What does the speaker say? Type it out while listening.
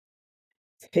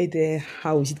Hey there,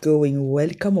 how is it going?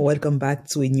 Welcome or welcome back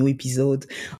to a new episode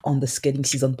on the Scaling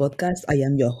Season podcast. I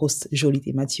am your host,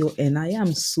 Jolite Mathieu, and I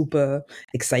am super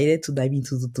excited to dive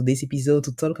into today's episode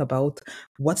to talk about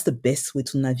what's the best way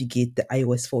to navigate the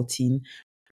iOS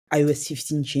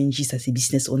 15 changes as a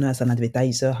business owner, as an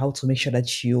advertiser, how to make sure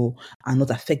that you are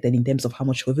not affected in terms of how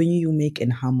much revenue you make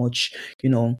and you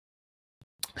know,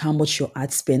 how much your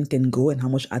ad spend can go and how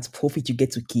much ad profit you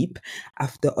get to keep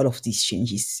after all of these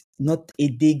changes. Not a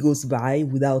day goes by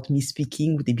without me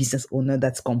speaking with a business owner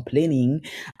that's complaining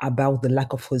about the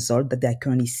lack of result that they're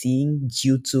currently seeing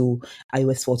due to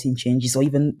iOS 14 changes, or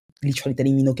even literally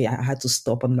telling me, okay, I had to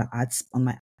stop on my ads, on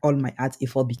my all my ads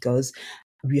effort because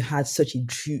we had such a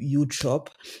huge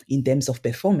drop in terms of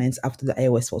performance after the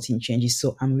iOS 14 changes.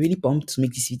 So I'm really pumped to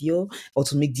make this video or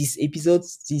to make these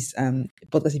episodes, these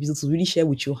podcast episodes, to really share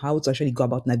with you how to actually go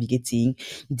about navigating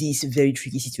this very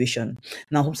tricky situation.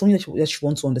 Now, something that you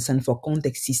want to understand for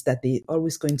context is that they're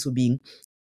always going to be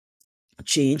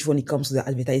change when it comes to the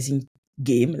advertising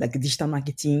game, like digital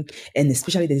marketing, and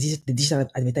especially the digital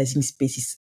advertising space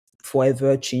is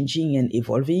forever changing and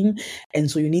evolving. And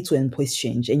so you need to embrace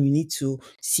change and you need to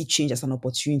see change as an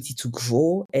opportunity to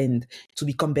grow and to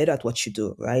become better at what you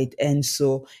do, right? And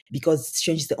so because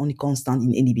change is the only constant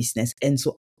in any business. And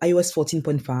so iOS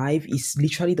 14.5 is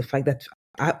literally the fact that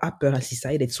Apple has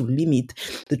decided to limit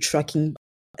the tracking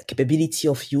capability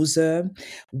of user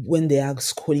when they are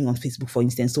scrolling on Facebook, for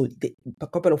instance. So a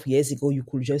couple of years ago, you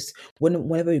could just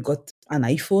whenever you got an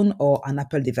iPhone or an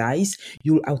Apple device,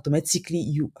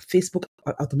 Facebook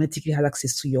automatically had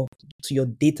access to your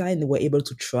data, and they were able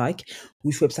to track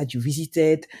which website you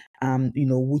visited,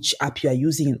 which app you are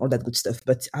using, and all that good stuff.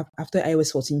 But after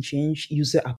iOS 14 change,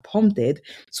 users are prompted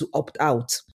to opt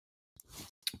out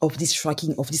of this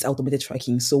tracking, of this automated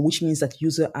tracking. So which means that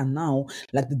users are now,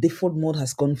 like, the default mode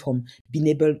has gone from being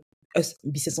able, as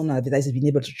business owner advertisers being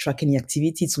able to track any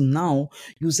activity, to now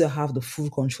users have the full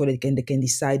control. They can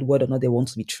decide whether or not they want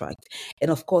to be tracked. And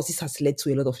of course, this has led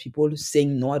to a lot of people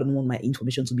saying, no, I don't want my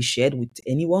information to be shared with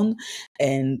anyone.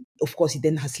 And of course, it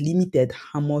then has limited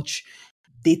how much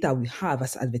data we have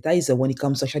as advertiser when it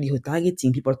comes to actually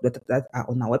targeting people that are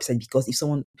on our website. Because if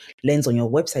someone lands on your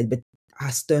website but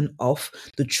has turned off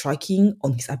the tracking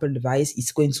on his Apple device,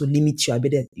 it's going to limit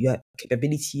your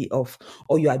capability of,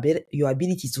 or your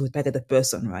ability to target a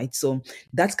person, right? So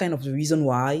that's kind of the reason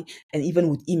why. And even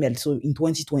with email, so in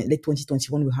 2020, late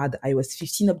 2021, we had the iOS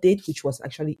 15 update, which was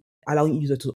actually allowing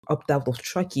users to opt out of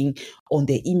tracking on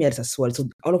their emails as well. So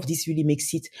all of this really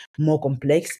makes it more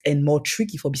complex and more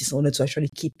tricky for business owners to actually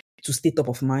to stay top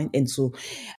of mind and to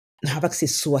have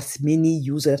access to as many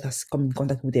users as come in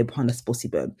contact with their brand as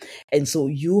possible. And so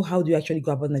how do you actually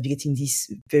go about navigating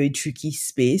this very tricky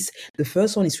space? The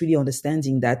first one is really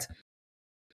understanding that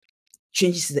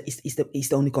change is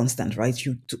the only constant, right?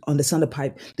 You to understand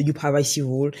the new privacy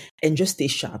rule and just stay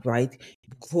sharp, right?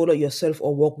 Follow yourself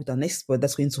or work with an expert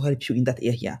that's going to help you in that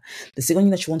area. The second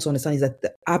thing that you want to understand is that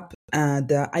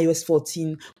the iOS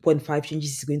 14.5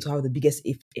 changes is going to have the biggest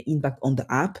impact on the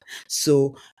app.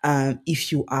 So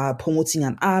if you are promoting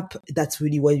an app, that's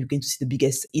really where you're going to see the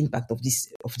biggest impact of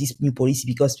this new policy,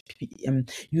 because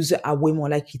users are way more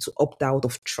likely to opt out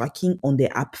of tracking on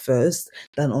their app first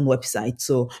than on website.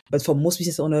 So, but for most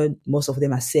business owners, most of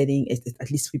them are selling,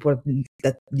 at least people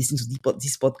that listen to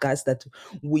this podcast that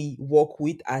we work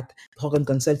with at Hogan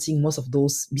Consulting, most of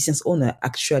those business owners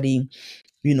actually,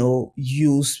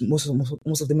 use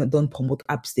most of them don't promote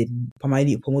apps. They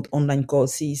primarily promote online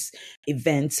courses,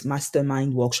 events,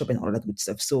 mastermind, workshop, and all that good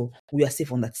stuff. So we are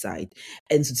safe on that side.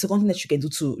 And so the second thing that you can do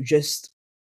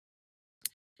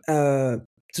uh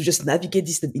to just navigate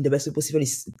this in the best way possible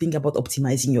is think about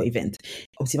optimizing your event,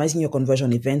 optimizing your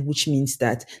conversion event, which means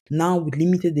that now with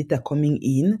limited data coming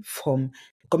in from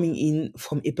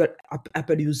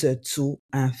Apple user to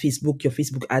Facebook, your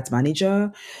Facebook Ads Manager,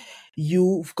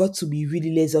 you've got to be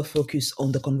really laser focused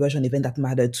on the conversion event that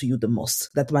mattered to you the most,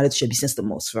 that mattered to your business the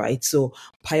most, right? So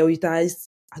prioritize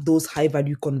those high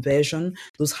value conversion,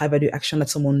 those high value action that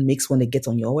someone makes when they get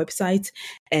on your website,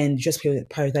 and just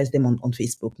prioritize them on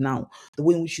Facebook. Now, the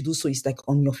way in which you do so is like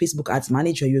on your Facebook Ads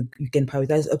Manager, you can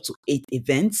prioritize up to 8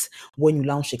 events when you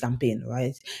launch a campaign,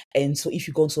 right? And so if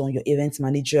you go to on your Events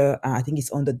Manager, I think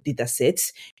it's under data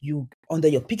sets, under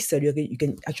your pixel, you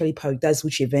can actually prioritize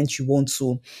which event you want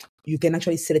to. You can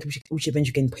actually select which event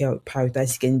you can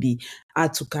prioritize. It can be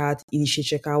add to cart, initiate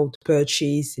checkout,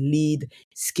 purchase, lead,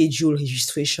 schedule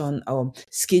registration,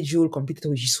 schedule completed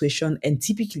registration. And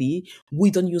typically,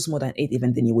 we don't use more than 8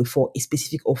 events anyway for a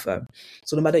specific offer.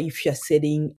 So no matter if you're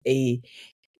selling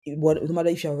no matter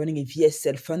if you're running a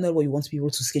VSL funnel where you want people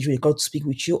to schedule a call to speak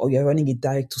with you, or you're running a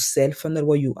direct to sell funnel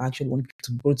where you actually want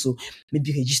people to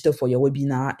maybe register for your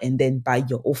webinar and then buy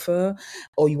your offer,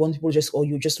 or you want people or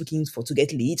you're just looking to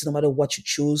get leads, no matter what you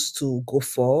choose to go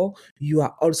for, you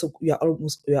are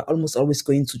almost always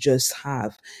going to just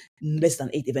have less than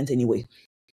 8 events anyway.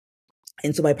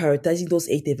 And so by prioritizing those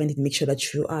 8 events, it makes sure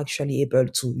that you are actually able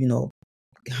to,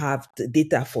 have the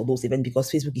data for those events,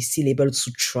 because Facebook is still able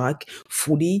to track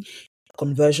fully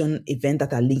conversion events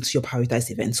that are linked to your prioritized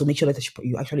event. So make sure that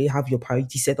you actually have your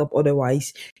priority set up.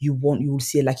 Otherwise, you will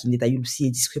see a lack in data. You will see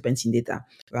a discrepancy in data,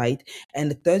 right?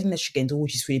 And the third thing that you can do,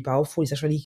 which is really powerful, is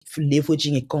actually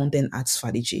leveraging a content ad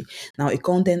strategy. Now, a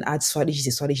content ad strategy is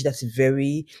a strategy that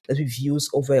we've used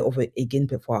over again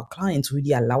for our clients to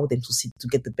really allow them to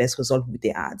get the best result with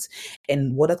their ads.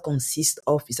 And what that consists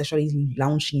of is actually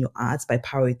launching your ads by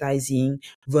prioritizing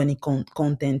running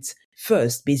content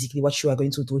first. Basically, what you are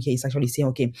going to do here is actually saying,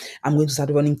 okay, I'm going to start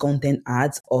running content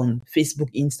ads on Facebook,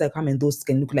 Instagram, and those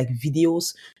can look like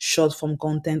videos, short form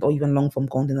content, or even long form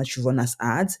content that you run as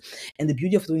ads. And the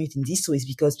beauty of doing it in this way is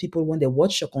because people, when they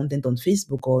watch your content on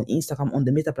Facebook or Instagram on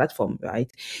the Meta platform,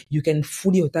 right, you can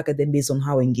fully target them based on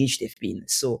how engaged they've been.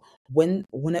 So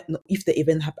if the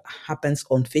event happens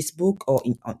on Facebook or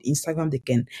on Instagram, they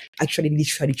can actually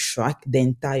literally track the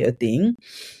entire thing,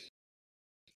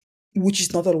 which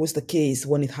is not always the case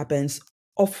when it happens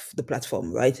off the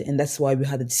platform, right? And that's why we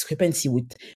had a discrepancy with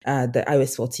the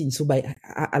iOS 14. So by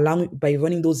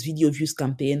running those video views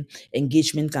campaign,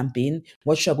 engagement campaign,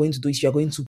 what you're going to do is you're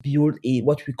going to build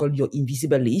what we call your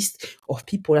invisible list of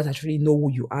people that actually know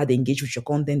who you are, they engage with your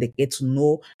content, they get to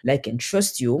know, like, and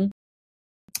trust you.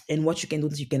 And what you can do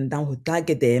is you can now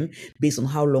target them based on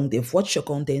how long they've watched your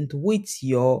content with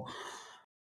your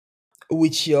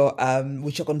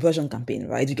conversion campaign,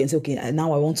 right? You can say, okay,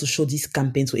 now I want to show this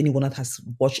campaign to anyone that has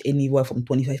watched anywhere from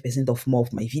 25% or more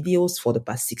of my videos for the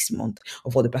past 6 months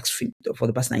or for the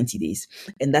past 90 days.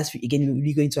 And that's again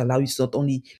really going to allow you to not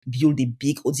only build a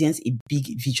big audience, a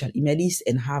big virtual email list,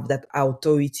 and have that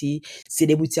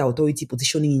celebrity authority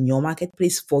positioning in your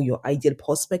marketplace for your ideal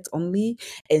prospect only,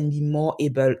 and be more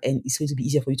able, and it's going to be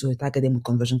easier for you to target them with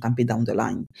conversion campaign down the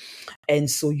line. And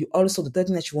so the third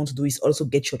thing that you want to do is also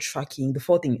get your tracking. The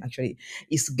fourth thing actually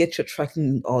is to get your tracking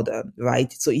in order,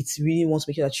 right? So it's really want to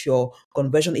make sure that your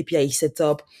conversion API is set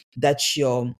up, that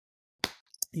you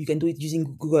can do it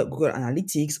using Google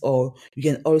Analytics, or you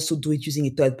can also do it using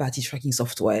a third-party tracking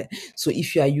software. So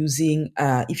if you are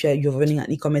you're running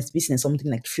an e-commerce business, something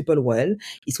like Triplewell,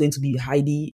 it's going to be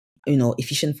highly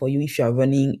efficient for you. If you are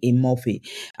running a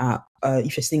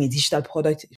if you're selling a digital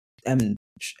product,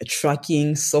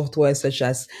 tracking software such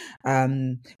as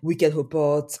Wicked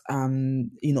Report,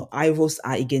 iRoast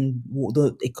are again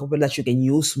a couple that you can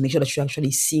use to make sure that you're actually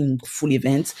seeing full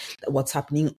events, what's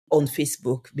happening on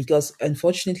Facebook. Because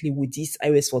unfortunately, with this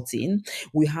iOS 14,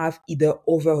 we have either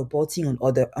over reporting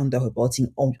or under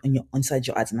reporting inside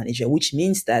your ads manager, which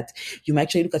means that you might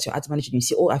actually look at your ads manager and you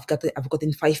say, oh, I've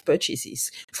gotten 5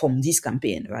 purchases from this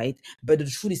campaign, right? But the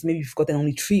truth is maybe you've gotten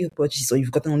only 3 purchases, or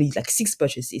you've gotten only like 6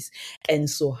 purchases. And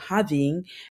so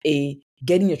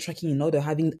getting your tracking in order,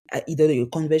 having either your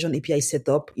conversion API set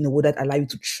up in a way that allow you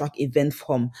to track event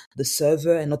from the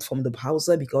server and not from the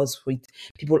browser, because with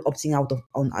people opting out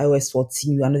on iOS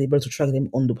 14, you are not able to track them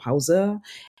on the browser.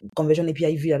 Conversion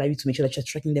API will allow you to make sure that you're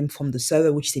tracking them from the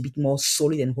server, which is a bit more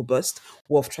solid and robust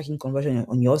way of tracking conversion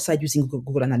on your side using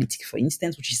Google Analytics, for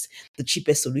instance, which is the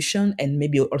cheapest solution and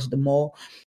maybe also the more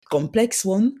complex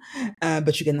one,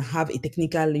 but you can have a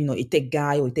technical, a tech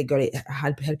guy or a tech girl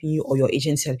helping you, or your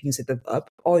agency helping you set it up,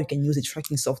 or you can use a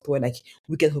tracking software like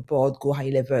Wicked Report,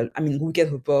 Wicked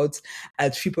Report,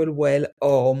 Triplewell,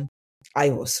 or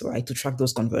iOS, right, to track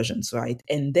those conversions, right?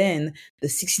 And then the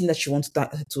sixth thing that you want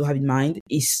to have in mind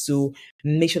is to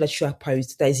make sure that you are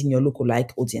prioritizing your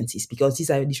lookalike audiences, because these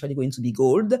are literally going to be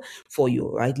gold for you,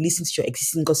 right? Listen to your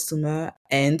existing customer,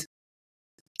 and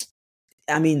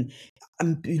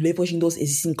leveraging those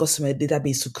existing customer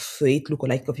database to create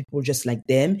lookalike of people just like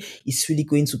them is really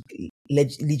going to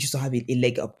lead you to have a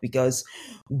leg up, because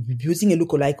building a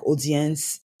lookalike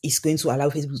audience is going to allow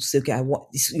Facebook to say, okay,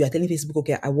 you are telling Facebook,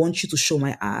 okay, I want you to show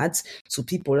my ads to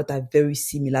people that are very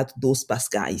similar to those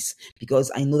past guys,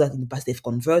 because I know that in the past they've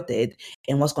converted.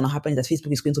 And what's going to happen is that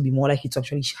Facebook is going to be more likely to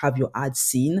actually have your ads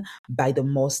seen by the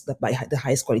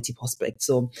highest quality prospect.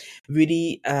 So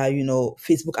really,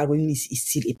 Facebook algorithm is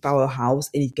still a powerhouse,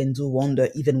 and it can do wonder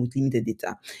even with limited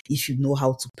data if you know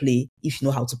how to play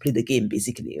the game,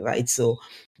 basically, right? So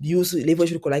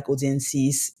leverage lookalike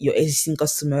audiences, your existing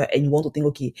customer, and you want to think,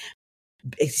 okay,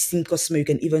 existing customer, you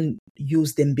can even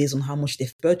use them based on how much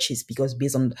they've purchased, because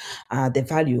based on the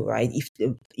value, right?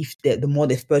 If the more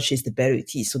they've purchased, the better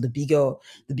it is. So the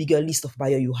bigger list of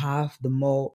buyer you have, the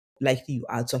more likely you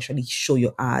are to actually show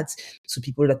your ads to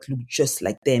people that look just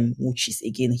like them, which is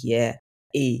again here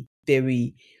a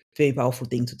very, very powerful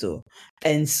thing to do.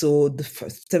 And so the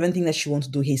seventh thing that you want to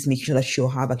do here is make sure that you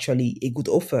have actually a good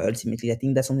offer. Ultimately, I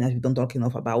think that's something that we don't talk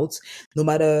enough about. No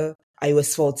matter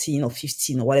iOS 14 or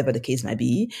 15 or whatever the case might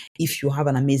be, if you have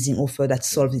an amazing offer that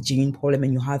solves a genuine problem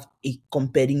and you have a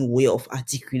compelling way of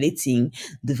articulating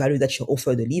the value that your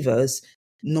offer delivers,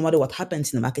 no matter what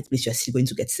happens in the marketplace, you're still going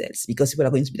to get sales, because people are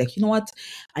going to be like, you know what,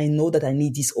 I know that I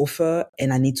need this offer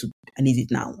and I need it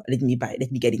now. Let me buy it.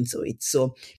 Let me get into it.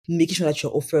 So making sure that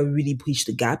your offer really bridge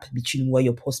the gap between where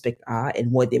your prospects are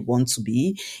and where they want to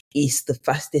be is the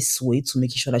fastest way to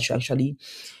making sure that you actually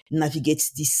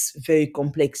navigate this very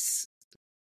complex,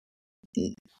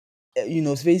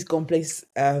 very complex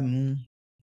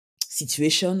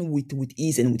situation with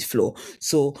ease and with flow.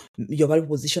 So your value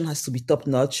proposition has to be top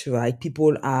notch, right?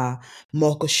 People are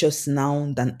more cautious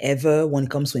now than ever when it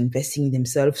comes to investing in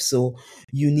themselves. So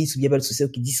you need to be able to say,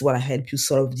 okay, this is what I help you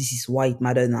solve. This is why it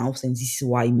matters now. And this is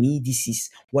why this is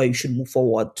why you should move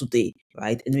forward today,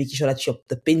 right? And making sure that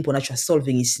the pain point that you're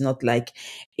solving is not like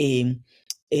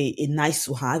a nice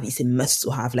to have, it's a must to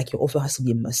have. Like your offer has to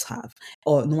be a must have.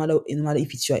 Or no matter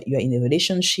if it's you're in a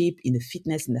relationship, in the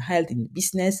fitness, in the health, in the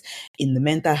business, in the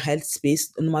mental health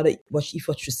space, no matter what you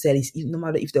sell is, no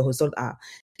matter if the results are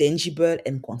tangible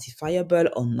and quantifiable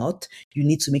or not, you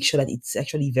need to make sure that it's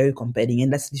actually very compelling.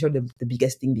 And that's literally the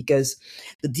biggest thing, because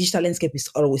the digital landscape is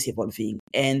always evolving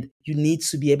and you need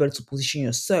to be able to position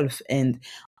yourself and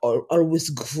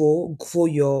always grow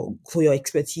your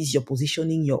expertise, your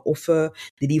positioning, your offer,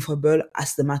 deliverable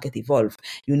as the market evolve.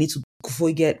 You need to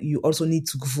you also need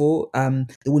to grow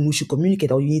the way in which you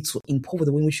communicate, or you need to improve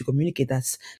the way in which you communicate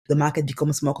as the market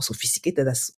becomes more sophisticated,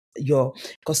 as your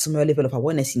customer level of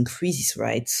awareness increases,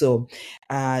 right? So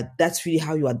that's really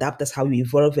how you adapt, that's how you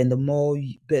evolve, and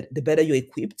the better you're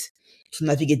equipped to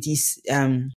navigate this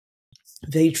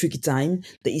very tricky time,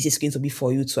 the easiest going to be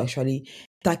for you to actually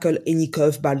tackle any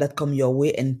curveball that come your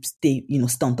way and stay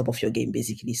on top of your game,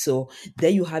 basically. So there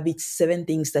you have it, 7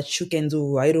 things that you can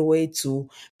do right away to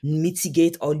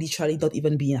mitigate or literally not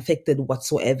even being affected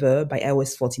whatsoever by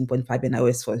iOS 14.5 and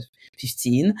iOS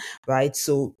 15, right?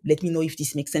 So let me know if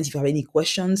this makes sense. If you have any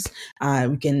questions,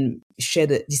 we can share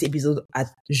this episode at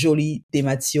Jolie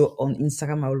Dematio on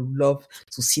Instagram. I would love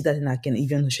to see that, and I can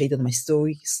even share it on my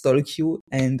story queue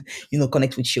and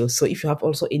connect with you. So if you have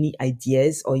also any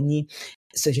ideas or any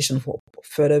suggestion for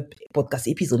further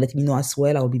podcast episode, let me know as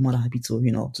well. I will be more than happy to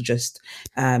to just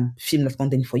film that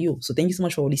content for you. So thank you so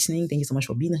much for listening. Thank you so much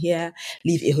for being here.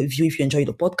 Leave a review if you enjoyed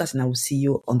the podcast, and I will see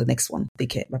you on the next one. Take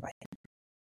care. Bye bye.